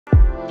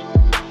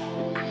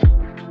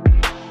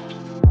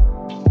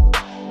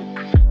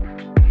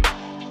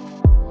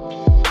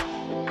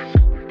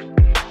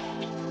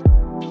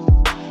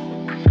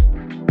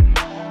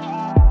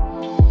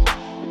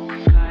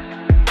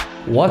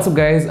What's up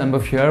guys,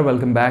 Anubhav here.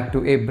 Welcome back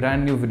to a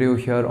brand new video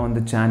here on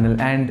the channel.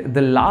 And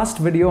the last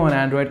video on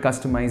Android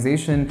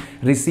customization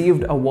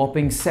received a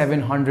whopping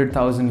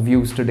 700,000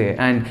 views today.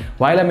 And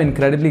while I'm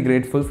incredibly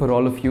grateful for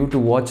all of you to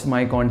watch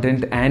my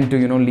content and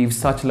to leave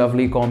such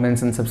lovely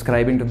comments and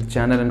subscribing to the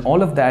channel and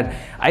all of that,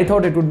 I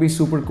thought it would be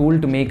super cool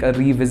to make a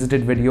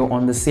revisited video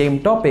on the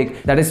same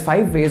topic, that is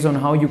 5 ways on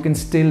how you can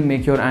still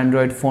make your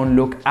Android phone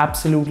look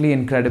absolutely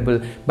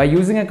incredible by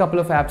using a couple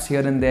of apps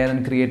here and there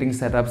and creating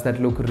setups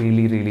that look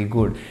really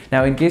good.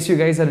 Now, in case you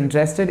guys are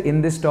interested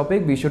in this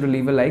topic, be sure to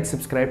leave a like,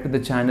 subscribe to the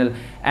channel,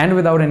 and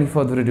without any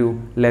further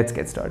ado, let's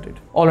get started.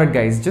 Alright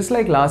guys, just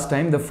like last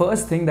time, the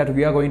first thing that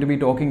we are going to be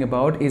talking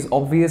about is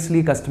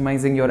obviously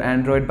customizing your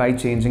Android by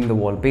changing the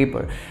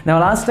wallpaper. Now,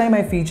 last time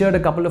I featured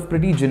a couple of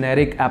pretty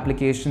generic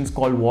applications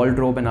called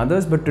Wardrobe and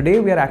others, but today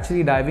we are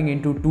actually diving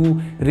into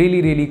two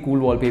really cool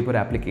wallpaper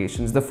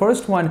applications. The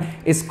first one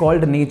is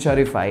called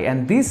Naturify,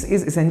 and this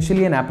is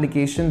essentially an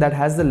application that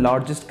has the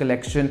largest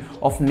collection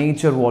of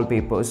nature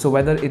wallpapers. So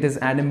whether it is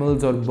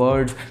animals or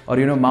birds or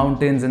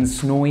mountains and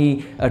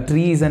snowy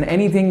trees and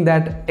anything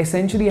that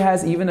essentially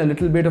has even a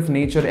little bit of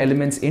nature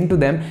elements into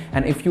them,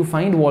 and if you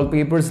find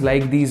wallpapers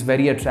like these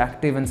very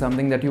attractive and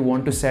something that you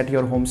want to set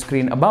your home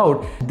screen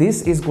about,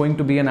 this is going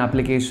to be an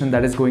application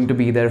that is going to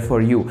be there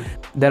for you.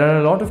 There are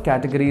a lot of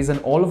categories and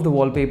all of the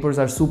wallpapers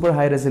are super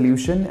high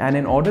resolution, and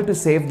in order to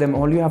save them,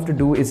 all you have to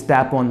do is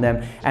tap on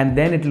them and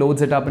then it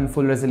loads it up in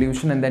full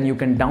resolution, and then you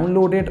can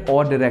download it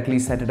or directly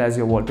set it as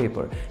your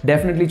wallpaper.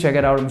 Definitely check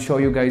it out. I'm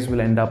sure you guys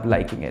will end up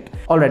liking it.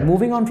 Alright,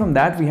 moving on from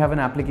that, we have an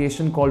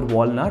application called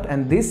Walnut,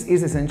 and this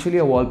is essentially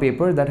a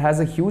wallpaper that has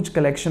a huge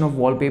collection of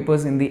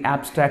wallpapers in the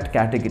abstract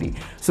category.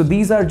 So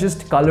these are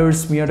just colors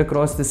smeared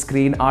across the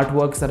screen,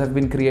 artworks that have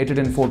been created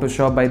in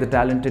Photoshop by the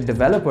talented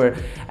developer,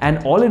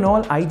 and all in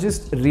all, I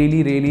just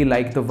really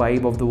like the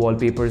vibe of the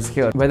wallpapers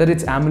here. Whether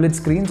it's AMOLED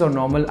screens or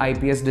normal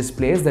IPS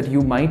displays that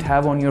you might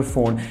have on your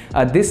phone,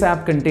 this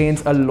app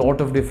contains a lot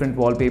of different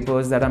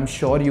wallpapers that I'm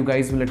sure you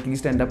guys will at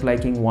least end up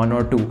liking one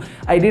or two.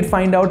 I did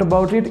find out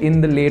about it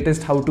in the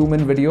latest How-To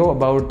Man video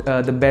about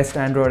the best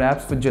Android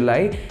apps for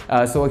July.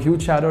 So a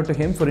huge shout out to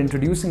him for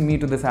introducing me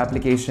to this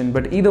application.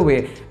 But either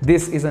way,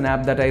 this is an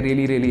app that I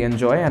really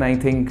enjoy, and I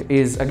think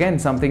is again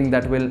something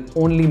that will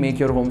only make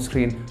your home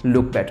screen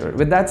look better.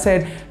 With that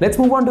said, let's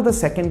move on to the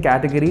second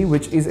category,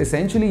 which is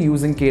essentially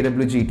using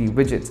KWGT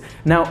widgets.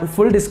 Now,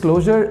 full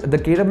disclosure, the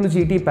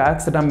KWGT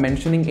packs that I'm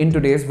mentioning in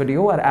today's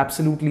video are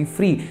absolutely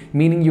free,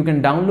 meaning you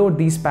can download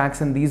these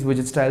packs and these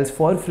widget styles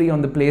for free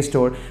on the Play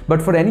Store.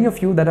 But for any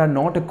of you that are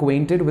not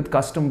acquainted with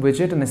custom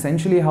widget and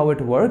essentially how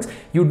it works,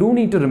 you do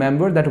need to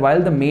remember that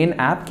while the main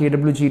app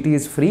KWGT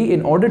is free,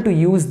 in order to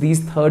use these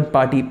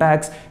third-party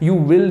packs, you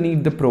will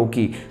need the Pro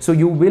key. So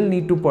you will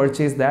need to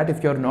purchase that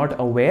if you're not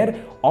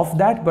aware of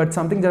that. But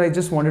something that I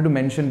just wanted to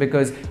mention,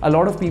 because a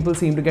lot of people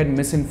seem to get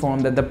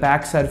misinformed that the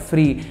packs are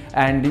free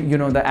and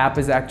the app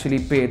is actually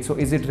paid. So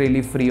is it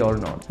really free or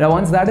not? Now,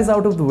 once that is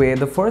out of the way,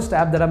 the first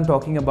app that I'm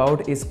talking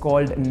about is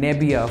called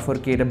Nebbia for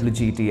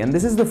KWGT, and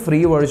this is the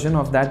free version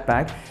of that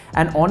pack.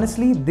 And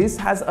honestly, this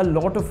has a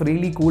lot of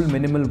really cool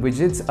minimal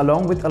widgets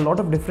along with a lot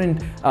of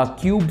different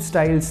cube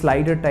style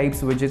slider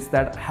types widgets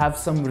that have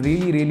some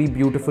really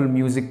beautiful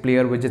music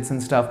player widgets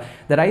and stuff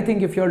that I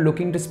think if you're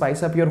looking to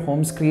spice up your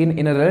home screen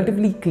in a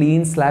relatively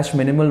clean /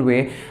 minimal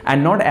way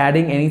and not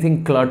adding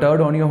anything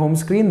cluttered on your home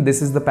screen,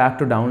 this is the pack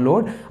to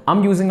download.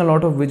 I'm using a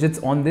lot of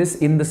widgets on this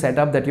in the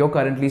setup that you're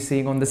currently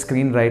seeing on the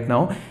screen right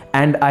now,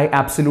 and I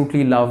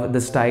absolutely love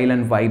the style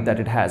and vibe that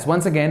it has.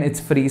 Once again, it's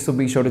free, so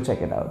be sure to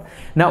check it out.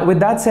 Now, with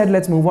that said,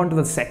 let's move on to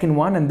the second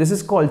one, and this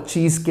is called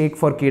Cheesecake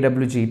for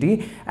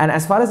KWGT. And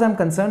as far as I'm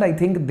concerned, I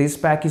think this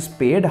pack is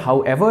paid.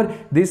 However,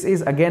 this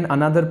is again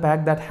another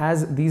pack that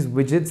has these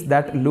widgets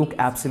that look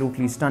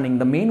absolutely stunning.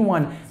 The main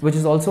one, which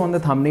is also on the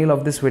thumbnail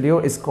of this video,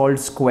 is called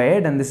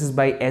Squared, and this is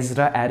by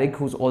Ezra Eric,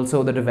 who's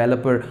also the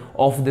developer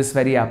of this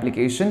very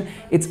application.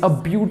 It's a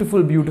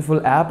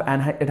beautiful app,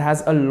 and it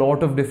has a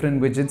lot of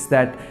different widgets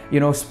that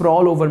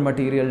sprawl over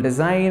material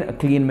design, a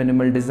clean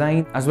minimal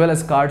design, as well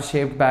as card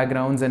shaped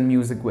backgrounds and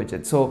music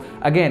widgets. So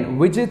again,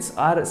 widgets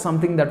are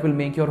something that will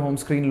make your home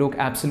screen look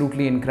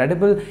absolutely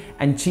incredible,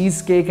 and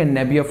Cheesecake and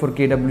Nebbia for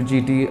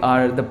KWGT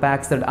are the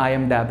packs that I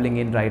am dabbling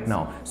in right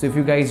now. So if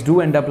you guys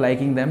do end up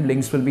liking them,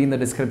 links will be in the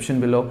description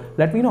below.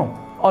 Let me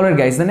know. Alright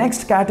guys, the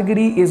next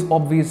category is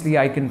obviously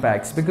icon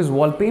packs, because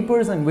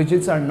wallpapers and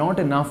widgets are not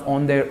enough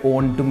on their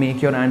own to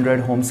make your Android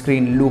home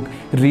screen look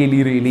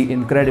really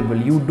incredible.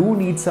 You do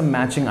need some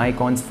matching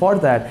icons for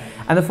that.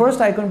 And the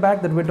first icon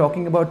pack that we're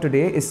talking about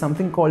today is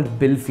something called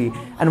Bilfi.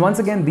 And once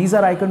again, these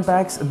are icon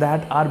packs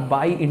that are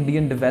by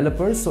Indian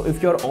developers. So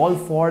if you're all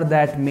for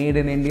that made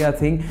in India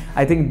thing,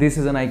 I think this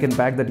is an icon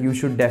pack that you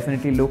should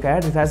definitely look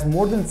at. It has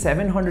more than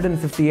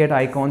 758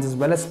 icons as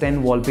well as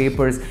 10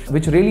 wallpapers,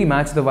 which really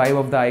match the vibe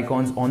of the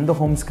icons icons on the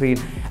home screen.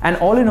 And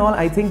all in all,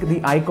 I think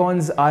the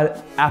icons are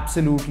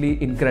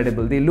absolutely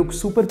incredible. They look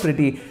super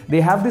pretty.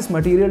 They have this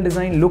material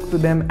design look to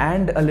them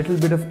and a little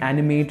bit of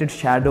animated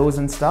shadows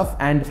and stuff,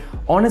 and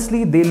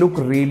honestly they look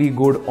really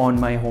good on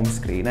my home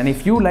screen. And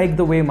if you like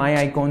the way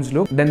my icons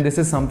look, then this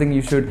is something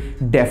you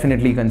should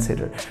definitely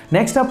consider.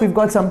 Next up, we've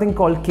got something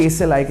called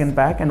KSL icon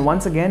pack, and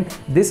once again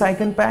this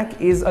icon pack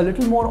is a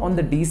little more on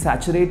the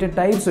desaturated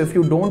type. So if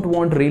you don't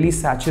want really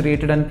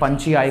saturated and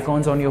punchy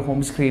icons on your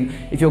home screen,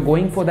 if you're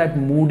going for that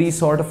moody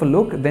sort of a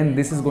look, then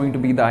this is going to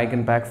be the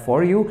icon pack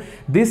for you.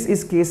 This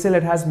is KSL.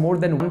 It has more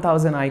than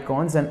 1000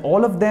 icons, and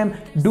all of them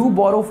do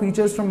borrow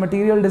features from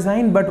material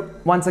design,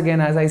 but once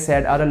again, as I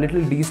said, are a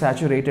little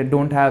desaturated,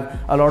 don't have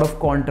a lot of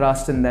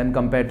contrast in them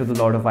compared to the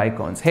lot of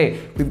icons. Hey,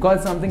 we've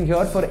got something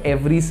here for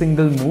every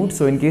single mood,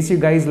 so in case you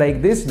guys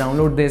like this,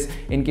 download this.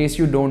 In case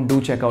you don't,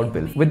 do check out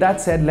Bill. With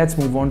that said, let's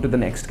move on to the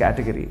next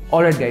category.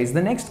 Alright guys,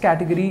 the next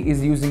category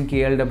is using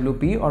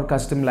KLWP or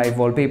custom live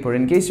wallpaper.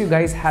 In case you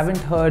guys haven't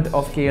heard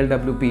of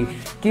KLWP,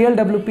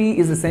 KLWP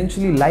is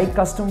essentially like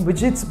custom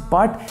widgets,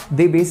 but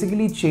they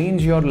basically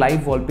change your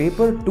live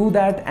wallpaper to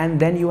that, and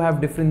then you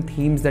have different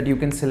themes that you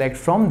can select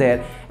from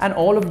there, and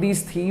all of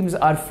these themes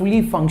are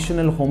fully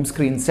functional home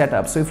screen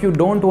setups. So if you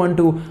don't want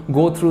to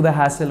go through the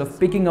hassle of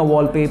picking a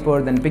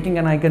wallpaper, then picking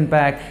an icon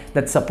pack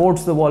that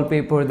supports the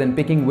wallpaper, then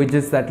picking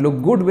widgets that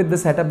look good with the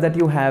setup that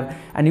you have,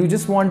 and you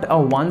just want a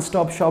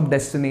one-stop shop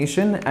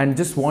destination and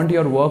just want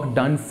your work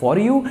done for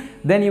you,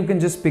 then you can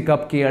just pick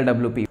up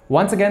KLWP.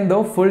 Once again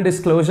though, full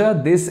disclosure,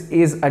 this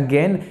is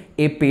again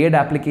a paid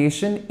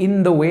application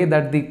in the way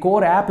that the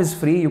core app is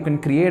free. You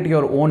can create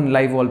your own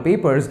live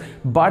wallpapers,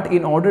 but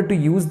in order to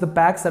use the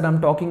packs that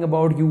I'm talking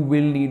about, you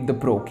will need the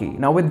Pro key.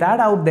 Now with that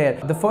out there,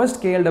 the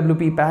first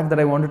KLWP pack that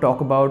I want to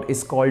talk about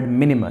is called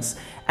Minimus.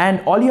 And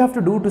all you have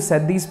to do to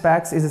set these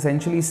packs is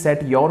essentially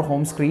set your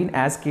home screen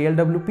as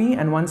KLWP,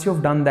 and once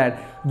you've done that,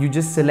 you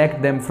just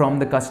select them from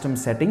the custom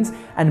settings.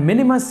 And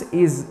Minimus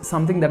is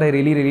something that I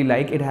really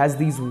like. It has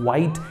these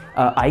white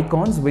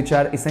icons which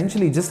are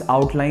essentially just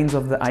outlines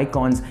of the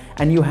icons,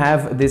 and you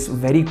have this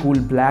very cool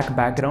black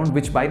background,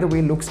 which by the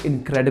way looks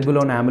incredible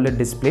on AMOLED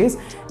displays.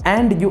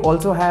 And you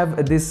also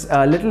have this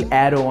little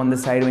arrow on the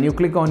side. When you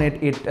click on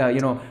it, it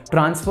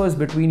transfers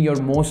between your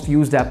most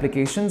used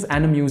applications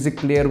and a music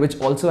player, which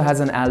also has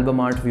an album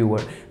art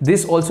viewer.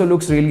 This also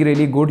looks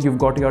really good. You've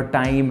got your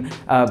time,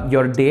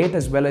 your date,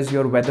 as well as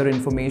your weather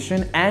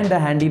information, and a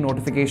handy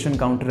notification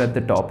counter at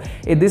the top.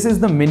 This is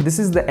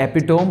the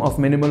epitome of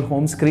minimal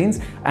home screens,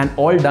 and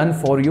all done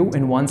for you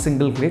in one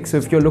single click. So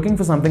if you're looking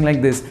for something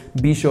like this,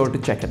 be sure to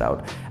check it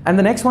out. And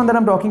the next one that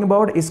I'm talking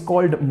about is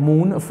called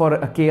Moon for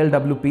a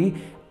KLWP.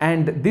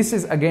 And this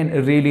is again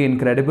really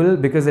incredible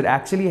because it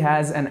actually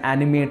has an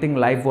animating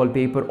live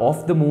wallpaper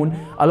of the moon,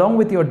 along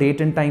with your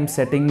date and time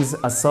settings,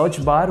 a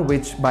search bar,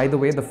 which by the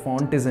way the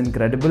font is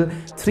incredible,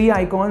 3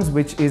 icons,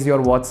 which is your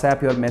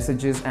WhatsApp, your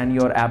messages, and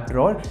your app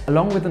drawer,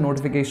 along with a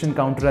notification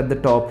counter at the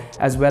top,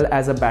 as well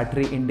as a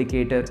battery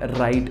indicator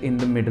right in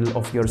the middle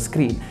of your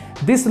screen.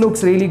 This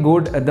looks really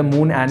good. The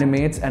moon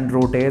animates and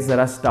rotates, there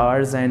are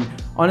stars, and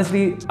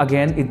honestly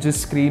again it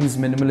just screams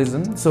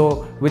minimalism.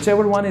 So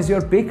whichever one is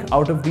your pick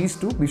out of these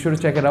two, be sure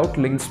to check it out.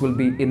 Links will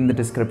be in the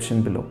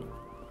description below.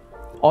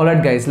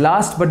 Alright guys,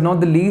 last but not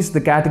the least, the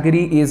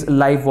category is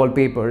live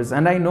wallpapers.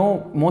 And I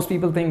know most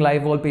people think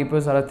live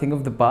wallpapers are a thing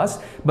of the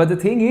past, but the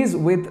thing is,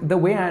 with the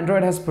way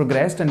Android has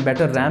progressed and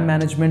better RAM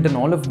management and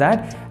all of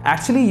that,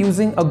 actually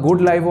using a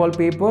good live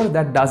wallpaper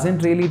that doesn't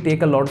really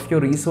take a lot of your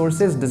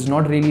resources, does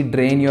not really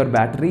drain your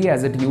battery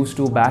as it used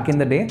to back in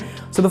the day.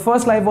 So the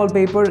first live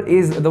wallpaper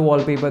is the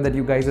wallpaper that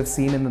you guys have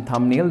seen in the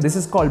thumbnail. This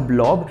is called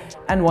Blob,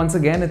 and once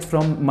again it's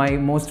from my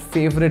most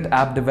favorite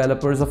app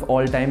developers of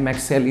all time,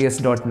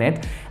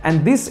 Maxelius.net.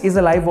 And this is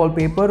a live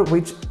wallpaper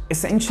which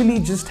essentially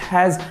just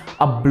has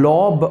a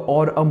blob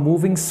or a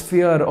moving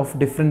sphere of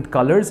different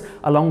colors,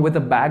 along with a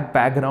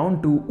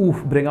background to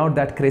bring out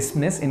that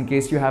crispness in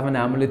case you have an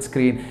AMOLED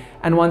screen.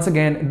 And once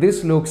again,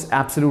 this looks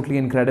absolutely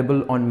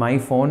incredible on my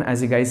phone,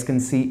 as you guys can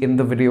see in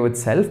the video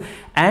itself.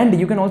 And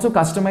you can also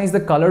customize the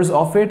colors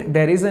of it.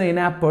 There is an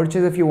in-app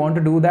purchase if you want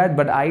to do that,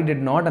 but I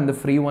did not, and the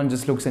free one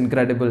just looks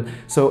incredible.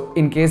 So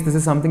in case this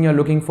is something you're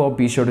looking for,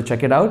 be sure to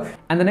check it out.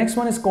 And the next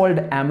one is called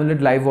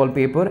AMOLED Live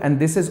Wallpaper, and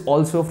this is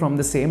also from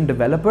the same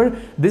developer.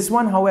 This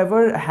one,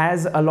 however,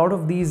 has a lot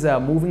of these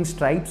moving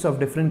stripes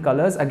of different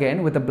colors,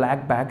 again with a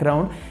black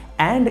background,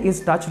 and is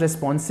touch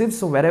responsive.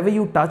 So wherever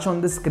you touch on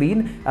the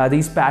screen,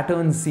 these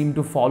patterns seem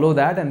to follow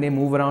that, and they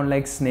move around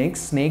like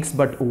snakes,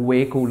 but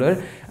way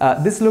cooler.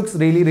 This looks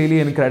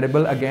really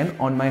incredible again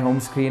on my home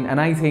screen,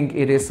 and I think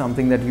it is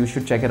something that you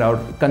should check it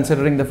out,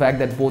 considering the fact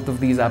that both of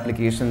these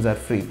applications are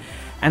free.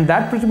 And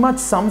that pretty much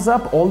sums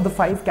up all the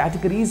 5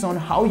 categories on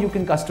how you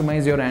can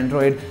customize your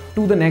Android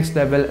to the next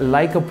level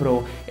like a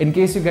pro. In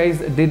case you guys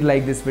did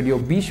like this video,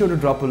 be sure to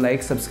drop a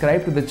like,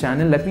 subscribe to the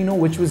channel, let me know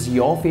which was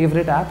your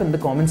favorite app in the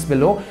comments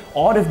below,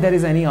 or if there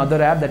is any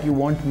other app that you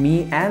want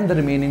me and the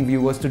remaining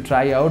viewers to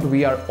try out.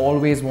 We are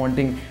always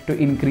wanting to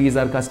increase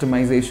our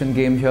customization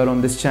game here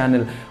on this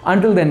channel.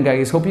 Until then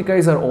guys, hope you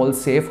guys are all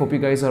safe, hope you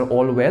guys are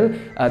all well.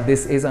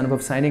 This is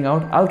Anubhav signing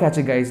out. I'll catch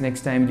you guys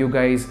next time. You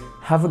guys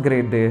have a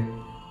great day.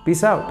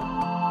 Peace out.